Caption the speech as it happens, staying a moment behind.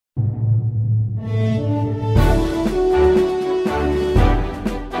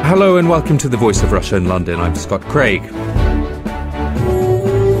Hello and welcome to the Voice of Russia in London. I'm Scott Craig.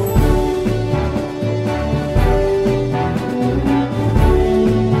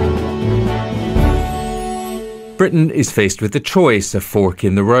 Britain is faced with the choice, a fork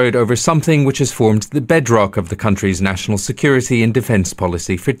in the road, over something which has formed the bedrock of the country's national security and defence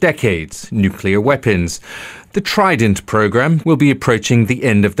policy for decades: nuclear weapons. The Trident programme will be approaching the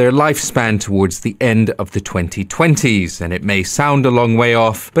end of their lifespan towards the end of the 2020s, and it may sound a long way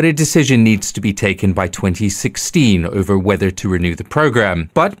off, but a decision needs to be taken by 2016 over whether to renew the programme.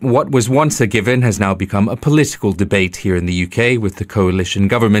 But what was once a given has now become a political debate here in the UK, with the coalition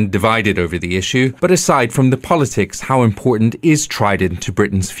government divided over the issue. But aside from the politics, how important is Trident to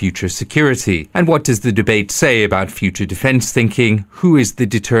Britain's future security? And what does the debate say about future defence thinking? Who is the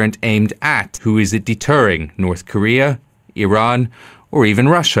deterrent aimed at? Who is it deterring? North Korea, Iran, or even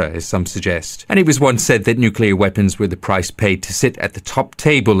Russia, as some suggest. And it was once said that nuclear weapons were the price paid to sit at the top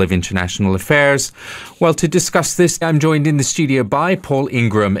table of international affairs. Well, to discuss this, I'm joined in the studio by Paul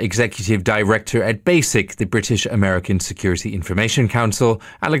Ingram, Executive Director at BASIC, the British American Security Information Council.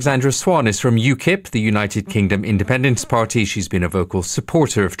 Alexandra Swan is from UKIP, the United Kingdom Independence Party. She's been a vocal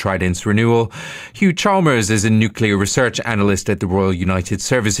supporter of Trident's renewal. Hugh Chalmers is a nuclear research analyst at the Royal United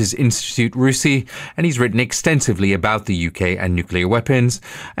Services Institute, RUSI, and he's written extensively about the UK and nuclear weapons.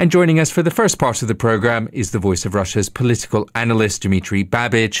 And joining us for the first part of the programme is the Voice of Russia's political analyst, Dmitry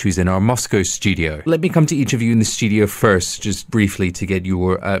Babich, who's in our Moscow studio. Let me come to each of you in the studio first, just briefly to get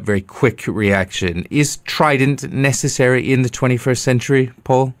your very quick reaction. Is Trident necessary in the 21st century,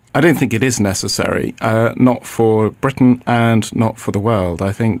 Paul? I don't think it is necessary, not for Britain and not for the world.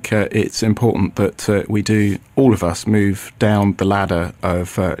 I think it's important that we do, all of us, move down the ladder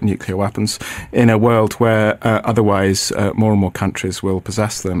of nuclear weapons in a world where otherwise more and more countries will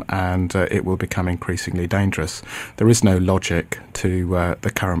possess them, and it will become increasingly dangerous. There is no logic to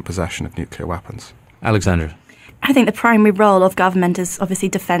the current possession of nuclear weapons. Alexander? I think the primary role of government is obviously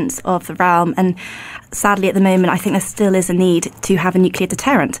defence of the realm, and sadly at the moment I think there still is a need to have a nuclear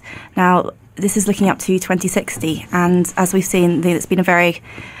deterrent. Now, this is looking up to 2060, and as we've seen, it's been a very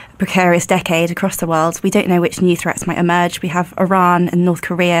precarious decade across the world. We don't know which new threats might emerge. We have Iran and North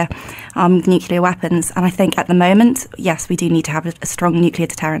Korea nuclear weapons, and I think at the moment, yes, we do need to have a strong nuclear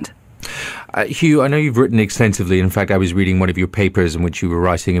deterrent. Hugh, I know you've written extensively. In fact, I was reading one of your papers in which you were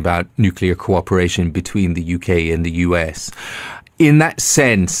writing about nuclear cooperation between the UK and the US. In that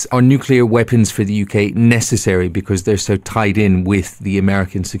sense, are nuclear weapons for the UK necessary because they're so tied in with the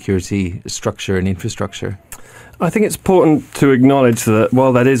American security structure and infrastructure? I think it's important to acknowledge that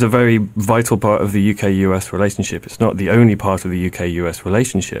while that is a very vital part of the UK-US relationship, it's not the only part of the UK-US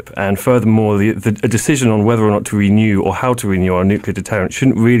relationship. And furthermore, a decision on whether or not to renew or how to renew our nuclear deterrent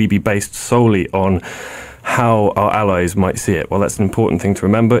shouldn't really be based solely on how our allies might see it. Well, that's an important thing to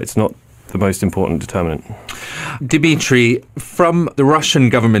remember. It's not the most important determinant. Dmitry, from the Russian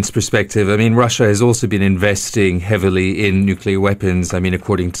government's perspective, I mean, Russia has also been investing heavily in nuclear weapons. I mean,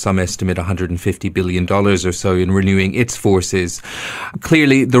 according to some estimate, $150 billion or so in renewing its forces.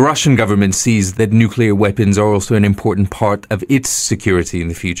 Clearly, the Russian government sees that nuclear weapons are also an important part of its security in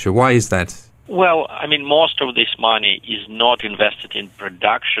the future. Why is that? Well, I mean, most of this money is not invested in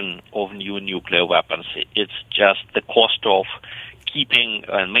production of new nuclear weapons. It's just the cost of keeping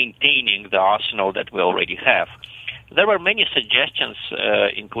and maintaining the arsenal that we already have. There were many suggestions,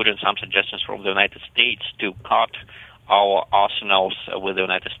 including some suggestions from the United States, to cut our arsenals with the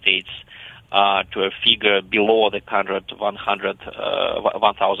United States to a figure below the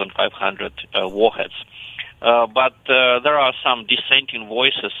 1,500 warheads. But there are some dissenting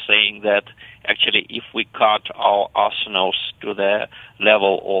voices saying that actually if we cut our arsenals to the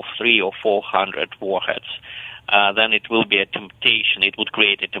level of 300 or 400 warheads, then it will be a temptation. It would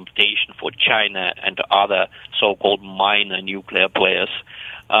create a temptation for China and other so-called minor nuclear players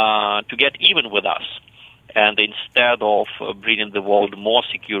to get even with us. And instead of bringing the world more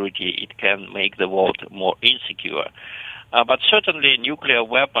security, it can make the world more insecure. But certainly nuclear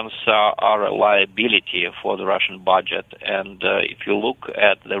weapons are a liability for the Russian budget. And if you look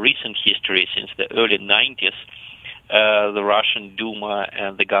at the recent history since the early 90s, the Russian Duma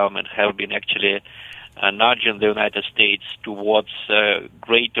and the government have been actually nudging the United States towards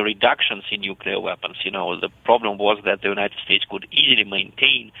greater reductions in nuclear weapons. You know, the problem was that the United States could easily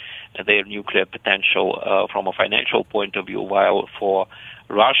maintain their nuclear potential from a financial point of view, while for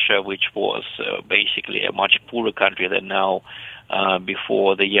Russia, which was basically a much poorer country than now,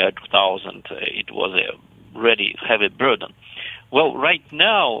 before the year 2000, it was a really heavy burden. Well, right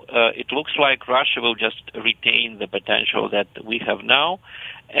now, it looks like Russia will just retain the potential that we have now,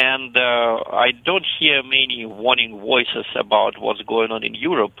 And I don't hear many warning voices about what's going on in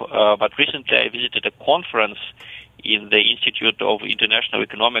Europe, but recently I visited a conference in the Institute of International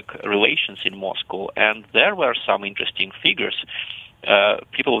Economic Relations in Moscow, and there were some interesting figures.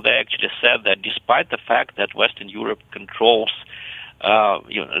 People there actually said that despite the fact that Western Europe controls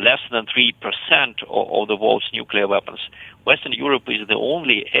less than 3% of the world's nuclear weapons, Western Europe is the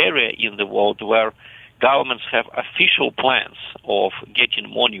only area in the world where governments have official plans of getting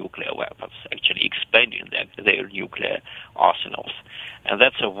more nuclear weapons, actually expanding their nuclear arsenals. And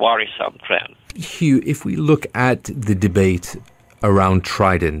that's a worrisome trend. Hugh, if we look at the debate around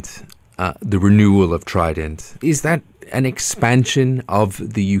Trident, the renewal of Trident, is that an expansion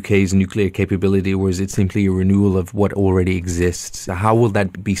of the UK's nuclear capability, or is it simply a renewal of what already exists? How will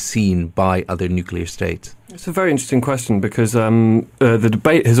that be seen by other nuclear states? It's a very interesting question because the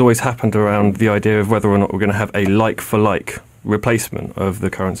debate has always happened around the idea of whether or not we're going to have a like-for-like replacement of the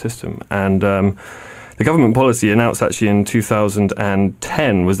current system. And the government policy announced actually in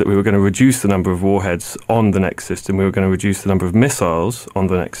 2010 was that we were going to reduce the number of warheads on the next system. We were going to reduce the number of missiles on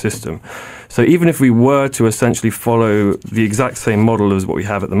the next system. So even if we were to essentially follow the exact same model as what we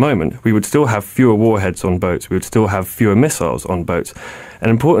have at the moment, we would still have fewer warheads on boats. We would still have fewer missiles on boats.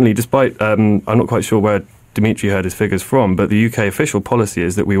 And importantly, despite, I'm not quite sure where Dimitri heard his figures from, but the UK official policy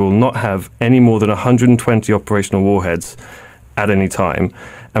is that we will not have any more than 120 operational warheads at any time,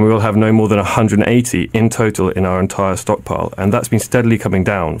 and we will have no more than 180 in total in our entire stockpile. And that's been steadily coming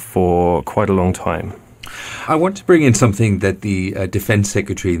down for quite a long time. I want to bring in something that the Defence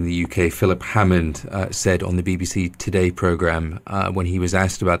Secretary in the UK, Philip Hammond, said on the BBC Today programme when he was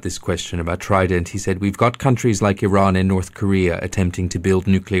asked about this question about Trident. He said, "We've got countries like Iran and North Korea attempting to build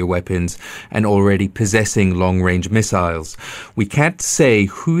nuclear weapons and already possessing long-range missiles. We can't say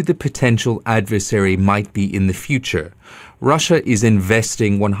who the potential adversary might be in the future. Russia is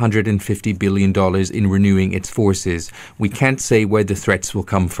investing $150 billion in renewing its forces. We can't say where the threats will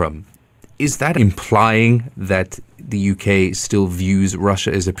come from." Is that implying that the UK still views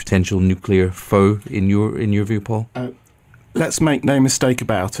Russia as a potential nuclear foe in your view, Paul? Let's make no mistake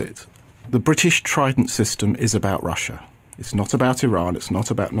about it. The British Trident system is about Russia. It's not about Iran. It's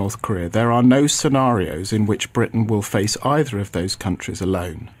not about North Korea. There are no scenarios in which Britain will face either of those countries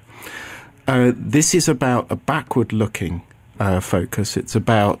alone. This is about a backward-looking focus. It's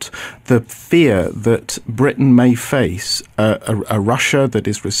about the fear that Britain may face a Russia that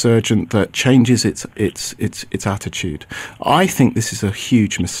is resurgent, that changes its attitude. I think this is a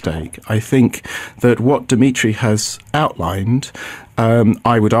huge mistake. I think that what Dimitri has outlined,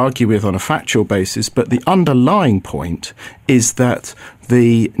 I would argue with on a factual basis, but the underlying point is that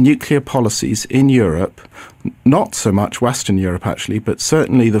the nuclear policies in Europe, not so much Western Europe actually, but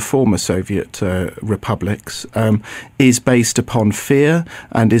certainly the former Soviet republics, is based upon fear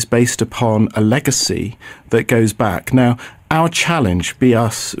and is based upon a legacy that goes back. Now, our challenge, be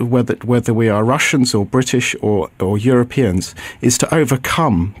us, whether we are Russians or British or Europeans, is to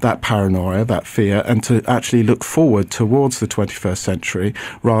overcome that paranoia, that fear, and to actually look forward towards the 21st century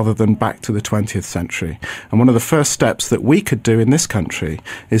rather than back to the 20th century. And one of the first steps that we could do in this country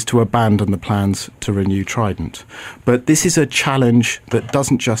is to abandon the plans to renew Trident. But this is a challenge that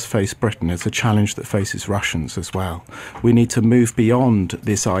doesn't just face Britain, it's a challenge that faces Russians as well. We need to move beyond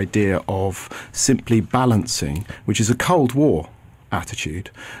this idea of simply balancing, which is a Cold War attitude,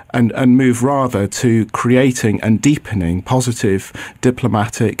 and move rather to creating and deepening positive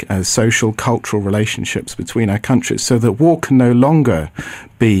diplomatic, social, cultural relationships between our countries so that war can no longer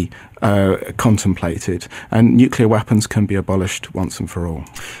be contemplated and nuclear weapons can be abolished once and for all.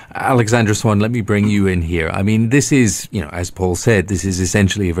 Alexandra Swan, let me bring you in here. I mean, this is, as Paul said, this is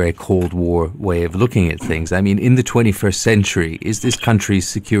essentially a very Cold War way of looking at things. I mean, in the 21st century, is this country's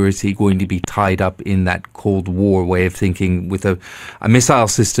security going to be tied up in that Cold War way of thinking with a missile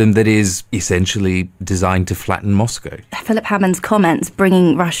system that is essentially designed to flatten Moscow? Philip Hammond's comments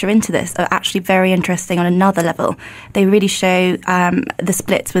bringing Russia into this are actually very interesting on another level. They really show the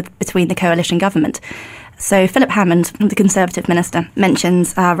splits between the coalition government. So Philip Hammond, the Conservative minister,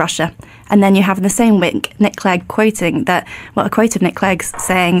 mentions Russia. And then you have in the same week Nick Clegg quoting that, a quote of Nick Clegg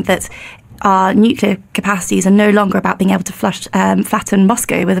saying that our nuclear capacities are no longer about being able to flatten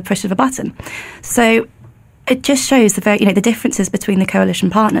Moscow with a push of a button. So it just shows the differences between the coalition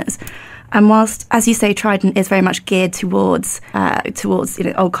partners. And whilst, as you say, Trident is very much geared towards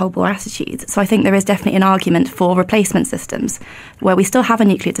old Cold War attitudes, so I think there is definitely an argument for replacement systems where we still have a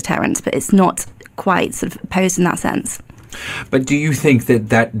nuclear deterrent, but it's not quite sort of posed in that sense. But do you think that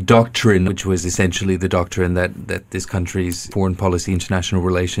that doctrine, which was essentially the doctrine that this country's foreign policy, international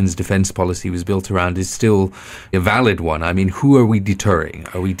relations, defense policy was built around, is still a valid one? I mean, who are we deterring?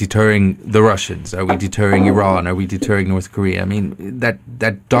 Are we deterring the Russians? Are we deterring Iran? Are we deterring North Korea? I mean,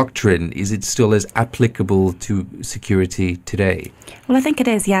 that doctrine, is it still as applicable to security today? Well, I think it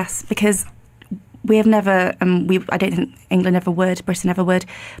is, yes, because we have never, I don't think England ever would, Britain ever would,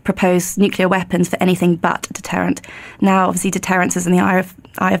 propose nuclear weapons for anything but a deterrent. Now, obviously, deterrence is in the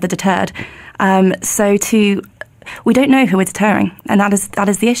eye of the deterred. We don't know who we're deterring, and that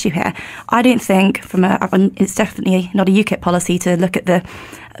is the issue here. I don't think it's definitely not a UKIP policy to look at the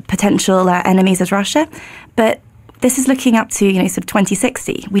potential enemies as Russia, but this is looking up to, sort of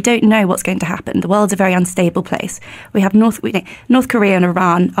 2060. We don't know what's going to happen. The world's a very unstable place. We have North Korea and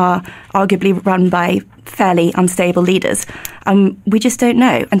Iran are arguably run by fairly unstable leaders. We just don't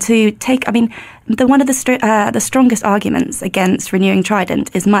know. And one of the strongest arguments against renewing Trident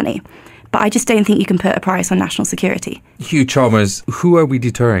is money. But I just don't think you can put a price on national security. Hugh Chalmers, who are we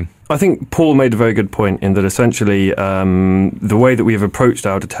deterring? I think Paul made a very good point in that essentially the way that we have approached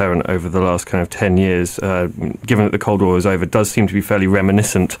our deterrent over the last kind of 10 years, given that the Cold War is over, does seem to be fairly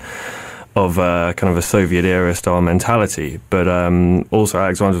reminiscent of kind of a Soviet-era style mentality. But also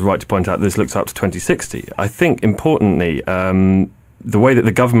Alexander was right to point out this looks up to 2060. I think, importantly, the way that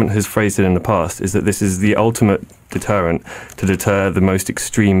the government has phrased it in the past is that this is the ultimate deterrent to deter the most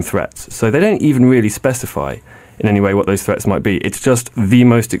extreme threats. So they don't even really specify in any way what those threats might be. It's just the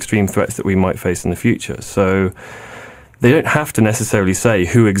most extreme threats that we might face in the future. So they don't have to necessarily say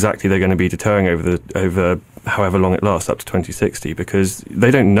who exactly they're going to be deterring over however long it lasts, up to 2060, because they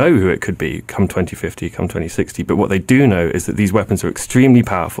don't know who it could be come 2050, come 2060. But what they do know is that these weapons are extremely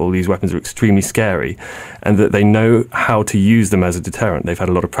powerful, these weapons are extremely scary, and that they know how to use them as a deterrent. They've had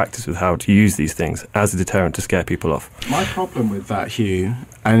a lot of practice with how to use these things as a deterrent to scare people off. My problem with that, Hugh,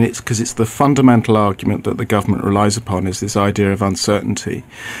 and it's because it's the fundamental argument that the government relies upon, is this idea of uncertainty,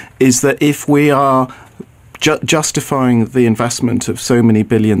 is that if we are justifying the investment of so many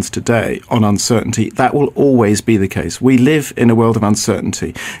billions today on uncertainty, that will always be the case. We live in a world of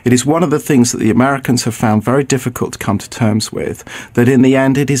uncertainty. It is one of the things that the Americans have found very difficult to come to terms with, that in the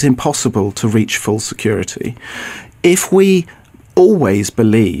end it is impossible to reach full security. If we always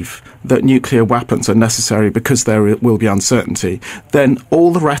believe that nuclear weapons are necessary because there will be uncertainty, then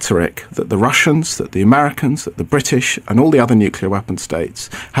all the rhetoric that the Russians, that the Americans, that the British and all the other nuclear weapon states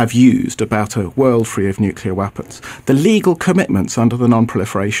have used about a world free of nuclear weapons, the legal commitments under the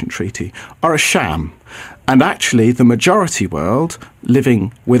Non-Proliferation Treaty are a sham. And actually, the majority world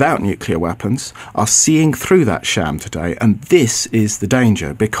living without nuclear weapons are seeing through that sham today. And this is the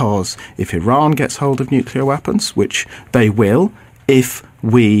danger, because if Iran gets hold of nuclear weapons, which they will, if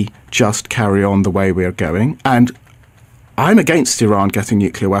we just carry on the way we are going, and I'm against Iran getting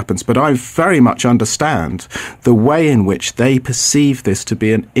nuclear weapons, but I very much understand the way in which they perceive this to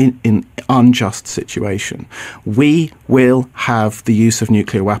be an unjust situation. We will have the use of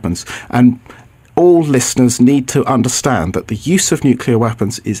nuclear weapons, and all listeners need to understand that the use of nuclear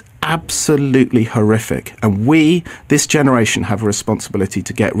weapons is absolutely horrific, and we, this generation, have a responsibility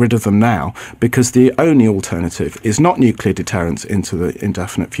to get rid of them now, because the only alternative is not nuclear deterrence into the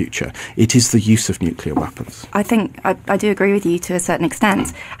indefinite future. It is the use of nuclear weapons. I think I do agree with you to a certain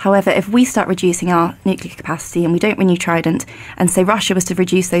extent. However, if we start reducing our nuclear capacity and we don't renew Trident, and say Russia was to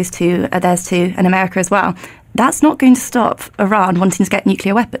reduce theirs too, and America as well, that's not going to stop Iran wanting to get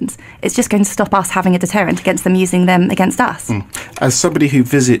nuclear weapons. It's just going to stop us having a deterrent against them using them against us. As somebody who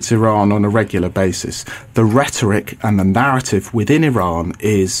visits Iran on a regular basis, the rhetoric and the narrative within Iran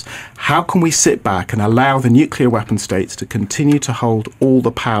is, how can we sit back and allow the nuclear weapon states to continue to hold all the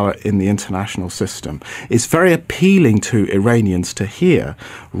power in the international system? It's very appealing to Iranians to hear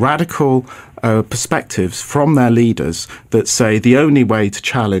radical perspectives from their leaders that say the only way to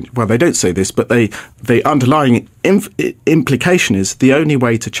challenge, well, they don't say this, but the underlying implication is the only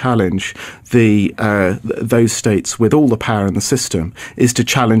way to challenge those states with all the power in the system is to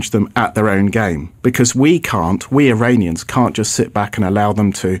challenge them at their own game, because we Iranians can't just sit back and allow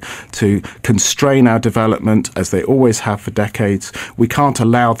them to constrain our development as they always have for decades. We can't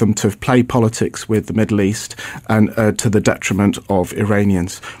allow them to play politics with the Middle East and to the detriment of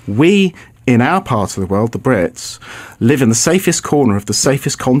Iranians. We, in our part of the world, the Brits, live in the safest corner of the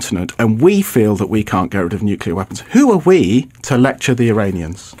safest continent, and we feel that we can't get rid of nuclear weapons. Who are we to lecture the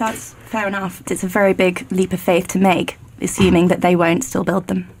Iranians? That's fair enough. It's a very big leap of faith to make, assuming that they won't still build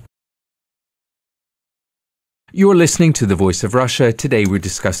them. You're listening to The Voice of Russia. Today we're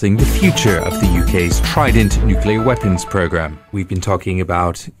discussing the future of the UK's Trident nuclear weapons programme. We've been talking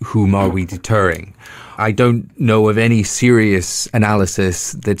about whom are we deterring. I don't know of any serious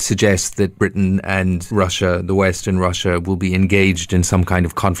analysis that suggests that Britain and Russia, the West and Russia, will be engaged in some kind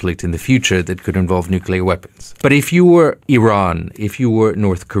of conflict in the future that could involve nuclear weapons. But if you were Iran, if you were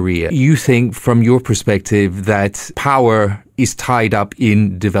North Korea, you think from your perspective that power is tied up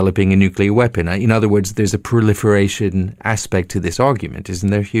in developing a nuclear weapon. In other words, there's a proliferation aspect to this argument, isn't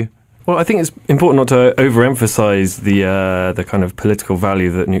there, Hugh? Well, I think it's important not to overemphasize the kind of political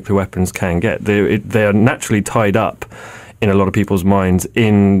value that nuclear weapons can get. They are naturally tied up in a lot of people's minds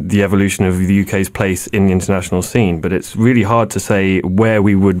in the evolution of the UK's place in the international scene. But it's really hard to say where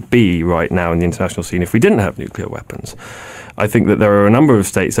we would be right now in the international scene if we didn't have nuclear weapons. I think that there are a number of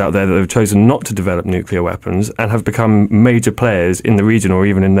states out there that have chosen not to develop nuclear weapons and have become major players in the region or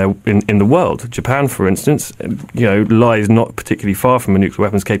even in the world. Japan, for instance, lies not particularly far from a nuclear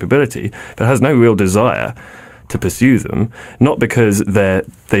weapons capability, but has no real desire to pursue them, not because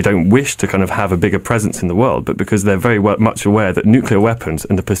they don't wish to kind of have a bigger presence in the world, but because they're very much aware that nuclear weapons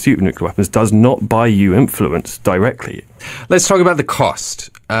and the pursuit of nuclear weapons does not buy you influence directly. Let's talk about the cost.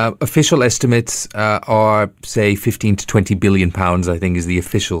 Official estimates are, say, 15 to 20 billion pounds, I think, is the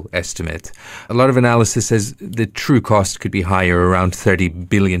official estimate. A lot of analysis says the true cost could be higher, around 30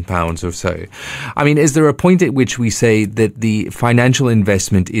 billion pounds or so. I mean, is there a point at which we say that the financial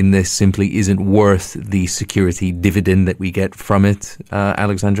investment in this simply isn't worth the security dividend that we get from it,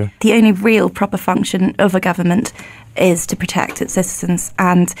 Alexandra? The only real proper function of a government is to protect its citizens.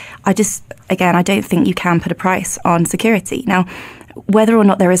 And I don't think you can put a price on security. Now, whether or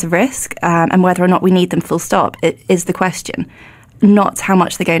not there is a risk and whether or not we need them full stop, it is the question. Not how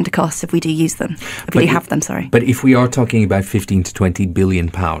much they're going to cost if we do use them, if we do have them, sorry. But if we are talking about 15 to 20 billion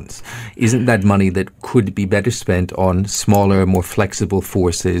pounds, isn't that money that could be better spent on smaller, more flexible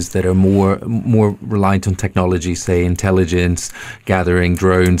forces that are more reliant on technology, say intelligence, gathering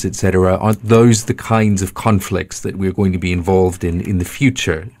drones, etc.? Aren't those the kinds of conflicts that we're going to be involved in the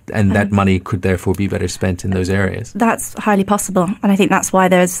future? And that money could therefore be better spent in those areas. That's highly possible. And I think that's why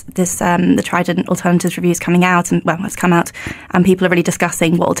there's this the Trident Alternatives Review is coming out, and it's come out, and people are really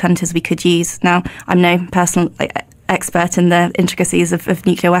discussing what alternatives we could use. Now, I'm no personal expert in the intricacies of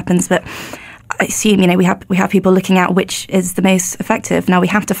nuclear weapons, but I assume, we have people looking at which is the most effective. Now, we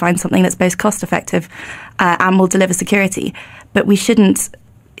have to find something that's both cost effective and will deliver security. But we shouldn't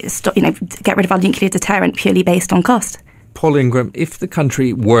get rid of our nuclear deterrent purely based on cost. Paul Ingram, if the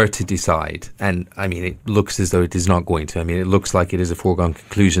country were to decide, and it looks as though it is not going to, it looks like it is a foregone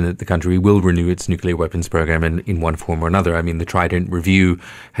conclusion that the country will renew its nuclear weapons program in one form or another. The Trident Review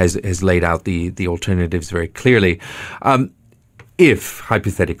has laid out the alternatives very clearly. If,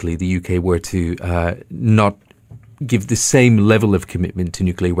 hypothetically, the UK were to not give the same level of commitment to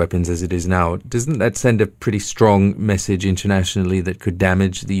nuclear weapons as it is now, doesn't that send a pretty strong message internationally that could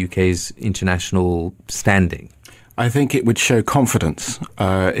damage the UK's international standing? I think it would show confidence.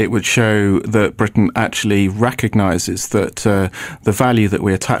 It would show that Britain actually recognises that the value that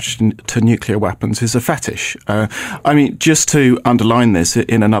we attach to nuclear weapons is a fetish. Just to underline this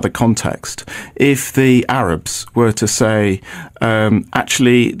in another context, if the Arabs were to say,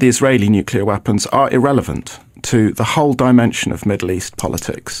 actually, the Israeli nuclear weapons are irrelevant to the whole dimension of Middle East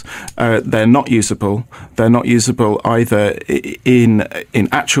politics. They're not usable. They're not usable either in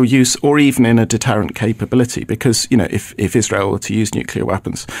actual use or even in a deterrent capability, because if Israel were to use nuclear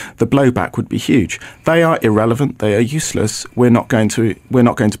weapons, the blowback would be huge. They are irrelevant. They are useless. We're not going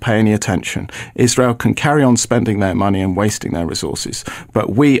to pay any attention. Israel can carry on spending their money and wasting their resources,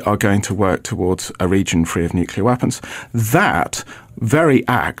 but we are going to work towards a region free of nuclear weapons. That very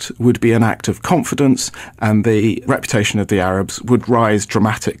act would be an act of confidence, and the reputation of the Arabs would rise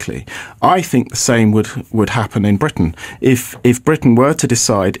dramatically. I think the same would happen in Britain. If Britain were to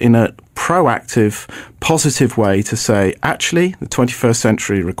decide in a proactive, positive way to say, actually, the 21st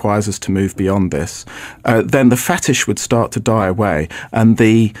century requires us to move beyond this, then the fetish would start to die away and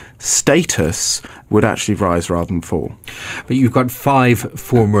the status would actually rise rather than fall. But you've got 5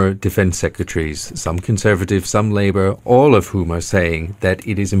 former defence secretaries, some Conservative, some Labour, all of whom are saying that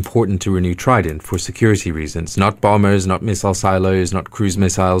it is important to renew Trident for security reasons. Not bombers, not missile silos, not cruise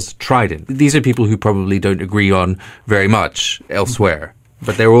missiles, Trident. These are people who probably don't agree on very much elsewhere,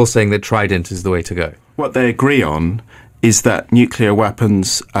 but they're all saying that Trident is the way to go. What they agree on is that nuclear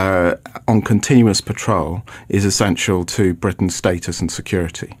weapons on continuous patrol is essential to Britain's status and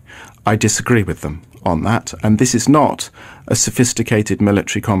security. I disagree with them on that, and this is not a sophisticated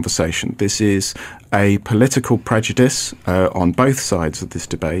military conversation. This is a political prejudice on both sides of this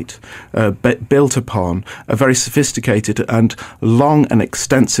debate, built upon a very sophisticated and long and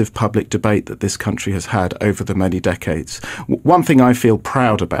extensive public debate that this country has had over the many decades. One thing I feel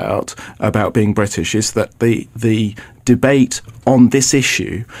proud about being British is that the debate on this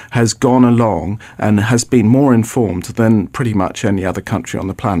issue has gone along and has been more informed than pretty much any other country on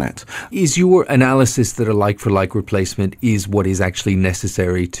the planet. Is your analysis that a like-for-like replacement is what is actually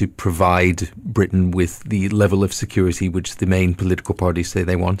necessary to provide Britain with the level of security which the main political parties say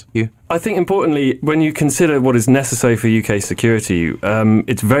they want? I think importantly, when you consider what is necessary for UK security,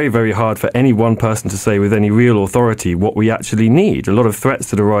 it's very, very hard for any one person to say with any real authority what we actually need. A lot of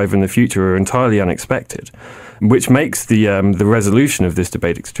threats that arrive in the future are entirely unexpected, which makes the resolution of this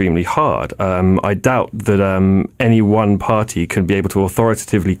debate extremely hard. I doubt that any one party can be able to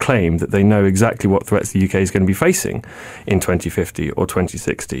authoritatively claim that they know exactly what threats the UK is going to be facing in 2050 or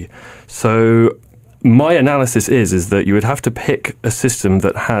 2060. So my analysis is that you would have to pick a system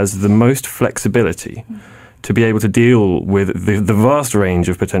that has the most flexibility to be able to deal with the vast range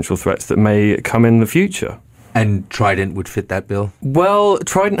of potential threats that may come in the future. And Trident would fit that bill? Well,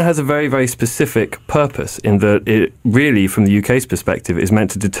 Trident has a very, very specific purpose in that it really, from the UK's perspective, is meant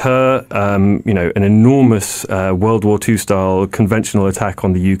to deter, an enormous World War II style conventional attack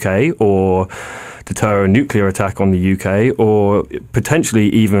on the UK, or deter a nuclear attack on the UK, or potentially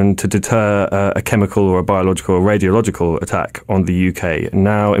even to deter a chemical or a biological or radiological attack on the UK.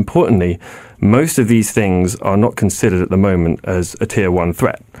 Now, importantly, most of these things are not considered at the moment as a tier 1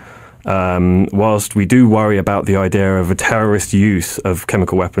 threat. Whilst we do worry about the idea of a terrorist use of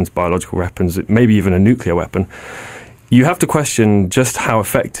chemical weapons, biological weapons, maybe even a nuclear weapon, you have to question just how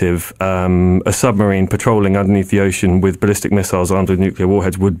effective a submarine patrolling underneath the ocean with ballistic missiles armed with nuclear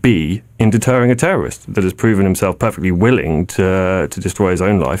warheads would be in deterring a terrorist that has proven himself perfectly willing to destroy his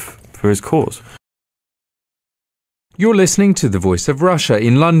own life for his cause. You're listening to The Voice of Russia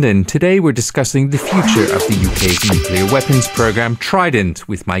in London. Today we're discussing the future of the UK's nuclear weapons programme Trident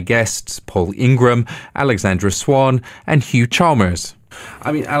with my guests Paul Ingram, Alexandra Swan and Hugh Chalmers.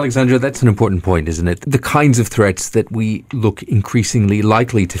 I mean, Alexandra, that's an important point, isn't it? The kinds of threats that we look increasingly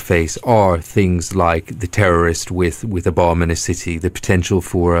likely to face are things like the terrorist with a bomb in a city, the potential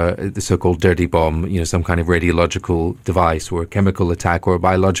for the so-called dirty bomb, some kind of radiological device or a chemical attack or a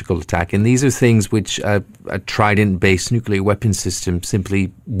biological attack. And these are things which a Trident-based nuclear weapons system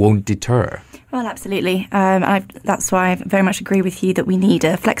simply won't deter. Well, absolutely. That's why I very much agree with you that we need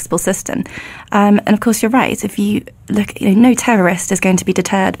a flexible system. And of course, you're right. If you look, no terrorist is going to be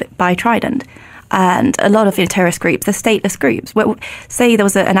deterred by Trident. And a lot of terrorist groups, they're stateless groups. Say there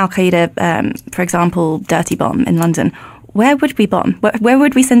was an Al-Qaeda, for example, dirty bomb in London. Where would we bomb? Where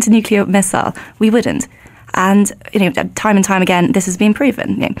would we send a nuclear missile? We wouldn't. And, time and time again, this has been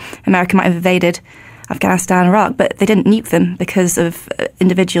proven. America might have invaded Afghanistan, Iraq, but they didn't nuke them because of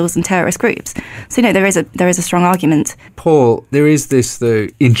individuals and terrorist groups. So, there is a strong argument. Paul, there is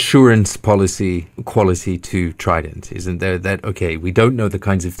the insurance policy quality to Trident, isn't there? That, okay, we don't know the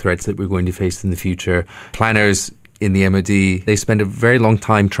kinds of threats that we're going to face in the future. Planners in the MOD, they spend a very long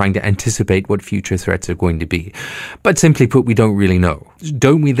time trying to anticipate what future threats are going to be. But simply put, we don't really know.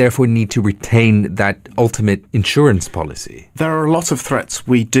 Don't we therefore need to retain that ultimate insurance policy? There are a lot of threats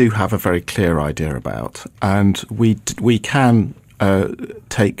we do have a very clear idea about, and we can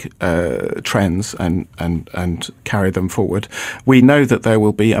take trends and carry them forward. We know that there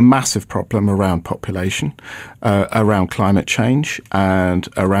will be a massive problem around population, around climate change, and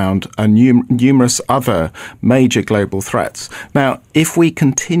around numerous other major global threats. Now, if we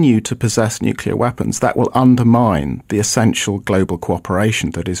continue to possess nuclear weapons, that will undermine the essential global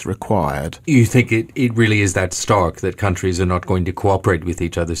cooperation that is required. You think it really is that stark that countries are not going to cooperate with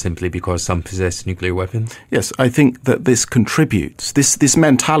each other simply because some possess nuclear weapons? Yes, I think that this contributes. This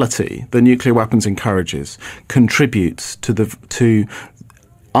mentality the nuclear weapons encourages contributes to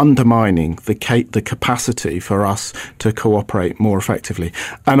undermining the capacity for us to cooperate more effectively.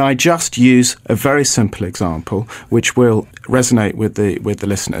 And I just use a very simple example which will resonate with the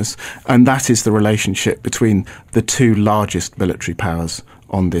listeners, and that is the relationship between the two largest military powers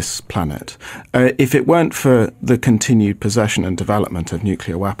on this planet. If it weren't for the continued possession and development of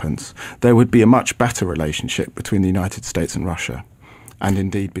nuclear weapons, there would be a much better relationship between the United States and Russia, and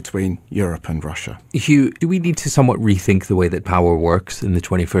indeed between Europe and Russia. Hugh, do we need to somewhat rethink the way that power works in the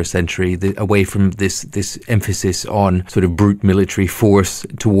 21st century, away from this emphasis on sort of brute military force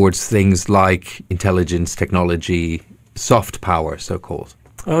towards things like intelligence, technology, soft power, so-called?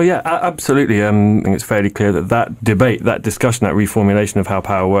 Oh, yeah, absolutely. I think it's fairly clear that debate, that discussion, that reformulation of how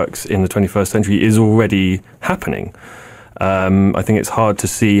power works in the 21st century is already happening. I think it's hard to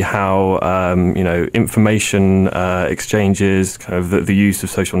see how information exchanges, kind of the use of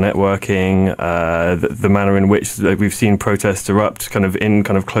social networking, the manner in which we've seen protests erupt, kind of in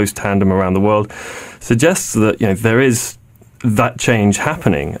kind of close tandem around the world, suggests that there is that change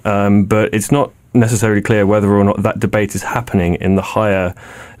happening, but it's not necessarily clear whether or not that debate is happening in the higher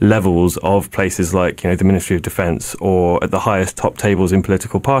levels of places like the Ministry of Defence or at the highest top tables in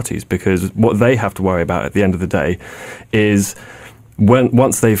political parties, because what they have to worry about at the end of the day is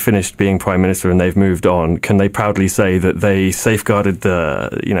once they've finished being Prime Minister and they've moved on, can they proudly say that they safeguarded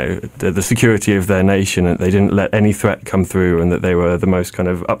the security of their nation and they didn't let any threat come through and that they were the most kind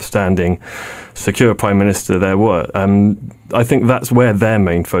of upstanding, secure Prime Minister there were? I think that's where their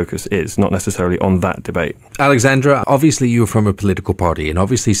main focus is, not necessarily on that debate. Alexandra, obviously you're from a political party, and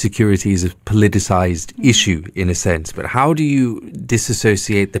obviously security is a politicized issue in a sense, but how do you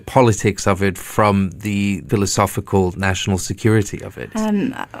disassociate the politics of it from the philosophical national security of it?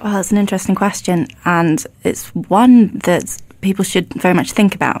 Well, it's an interesting question, and it's one that people should very much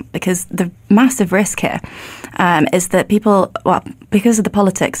think about, because the massive risk here is that people, because of the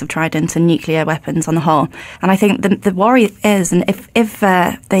politics of Trident and nuclear weapons on the whole, and I think the worry is, and if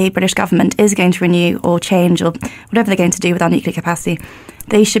the British government is going to renew or change or whatever they're going to do with our nuclear capacity,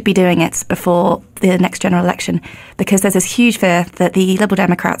 they should be doing it before the next general election, because there's this huge fear that the Liberal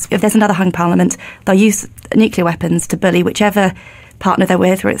Democrats, if there's another hung parliament, they'll use nuclear weapons to bully whichever partner they're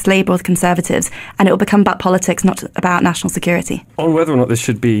with, whether it's Labour or the Conservatives, and it will become about politics, not about national security. On whether or not this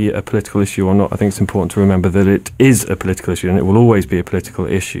should be a political issue or not, I think it's important to remember that it is a political issue and it will always be a political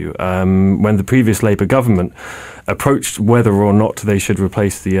issue. When the previous Labour government approached whether or not they should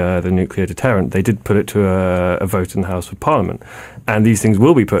replace the nuclear deterrent, they did put it to a vote in the House of Parliament. And these things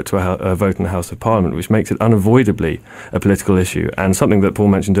will be put to a vote in the House of Parliament, which makes it unavoidably a political issue. And something that Paul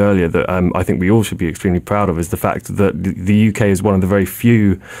mentioned earlier that I think we all should be extremely proud of is the fact that the UK is one of the very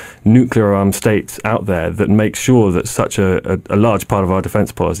few nuclear-armed states out there that makes sure that such a large part of our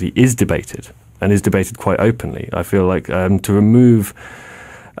defence policy is debated, and is debated quite openly. I feel like to remove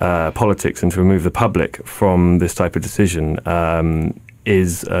politics and to remove the public from this type of decision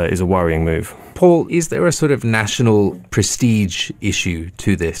is a worrying move. Paul, is there a sort of national prestige issue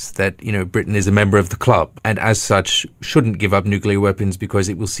to this, that Britain is a member of the club and as such shouldn't give up nuclear weapons because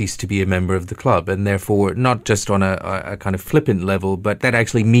it will cease to be a member of the club, and therefore not just on a kind of flippant level, but that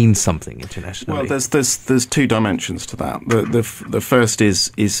actually means something internationally? Well, there's two dimensions to that. The first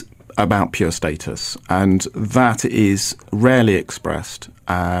is about pure status, and that is rarely expressed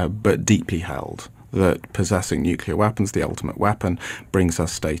but deeply held, that possessing nuclear weapons, the ultimate weapon, brings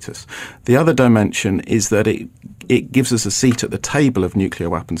us status. The other dimension is that it gives us a seat at the table of nuclear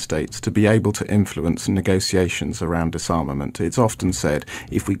weapon states to be able to influence negotiations around disarmament. It's often said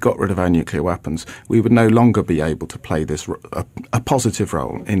if we got rid of our nuclear weapons, we would no longer be able to play a positive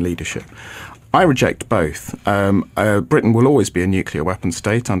role in leadership. I reject both. Britain will always be a nuclear weapon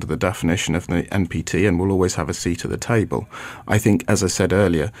state under the definition of the NPT and will always have a seat at the table. I think, as I said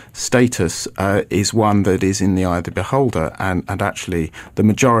earlier, status is one that is in the eye of the beholder, and actually the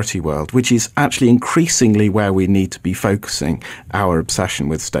majority world, which is actually increasingly where we need to be focusing our obsession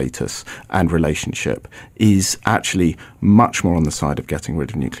with status and relationship, is actually much more on the side of getting rid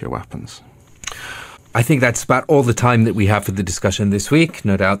of nuclear weapons. I think that's about all the time that we have for the discussion this week.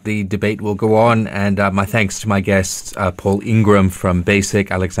 No doubt the debate will go on, and my thanks to my guests, Paul Ingram from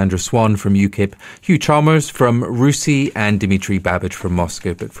BASIC, Alexandra Swan from UKIP, Hugh Chalmers from RUSI, and Dimitri Babic from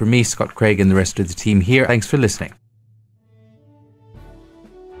Moscow. But for me, Scott Craig, and the rest of the team here, thanks for listening.